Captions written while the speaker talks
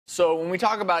So when we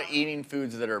talk about eating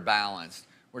foods that are balanced,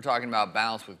 we're talking about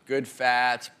balance with good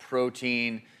fats,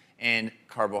 protein, and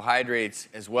carbohydrates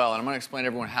as well. And I'm going to explain to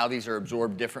everyone how these are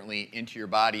absorbed differently into your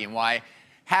body and why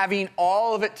having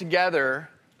all of it together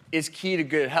is key to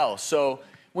good health. So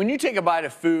when you take a bite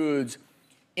of foods,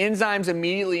 enzymes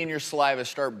immediately in your saliva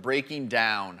start breaking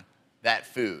down that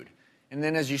food. And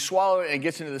then as you swallow it and it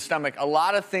gets into the stomach, a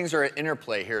lot of things are at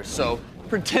interplay here. So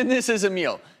pretend this is a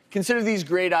meal. Consider these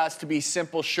gray dots to be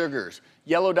simple sugars.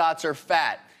 Yellow dots are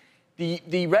fat.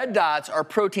 The red dots are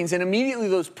proteins, and immediately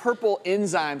those purple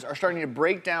enzymes are starting to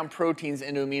break down proteins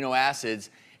into amino acids.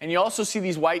 And you also see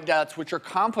these white dots, which are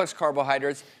complex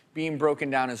carbohydrates, being broken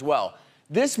down as well.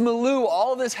 This milieu,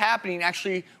 all of this happening,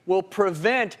 actually will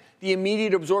prevent the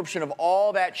immediate absorption of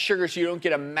all that sugar so you don't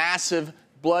get a massive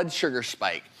blood sugar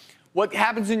spike. What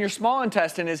happens in your small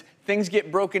intestine is things get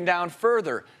broken down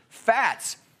further.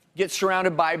 Fats get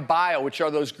surrounded by bile, which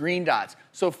are those green dots.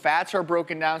 So fats are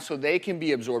broken down so they can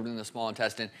be absorbed in the small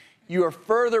intestine. You are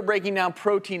further breaking down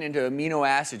protein into amino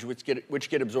acids, which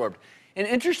get absorbed. An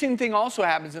interesting thing also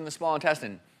happens in the small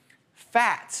intestine.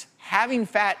 Fats. Having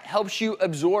fat helps you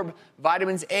absorb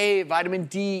vitamins A, vitamin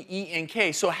D, E, and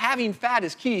K. So having fat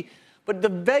is key. But the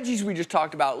veggies we just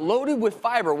talked about, loaded with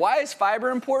fiber. Why is fiber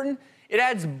important? It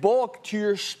adds bulk to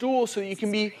your stool so that you can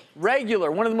be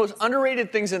regular. One of the most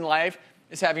underrated things in life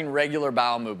is having regular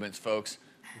bowel movements, folks.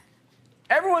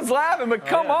 Everyone's laughing, but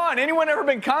come on. Anyone ever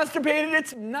been constipated?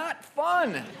 It's not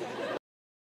fun.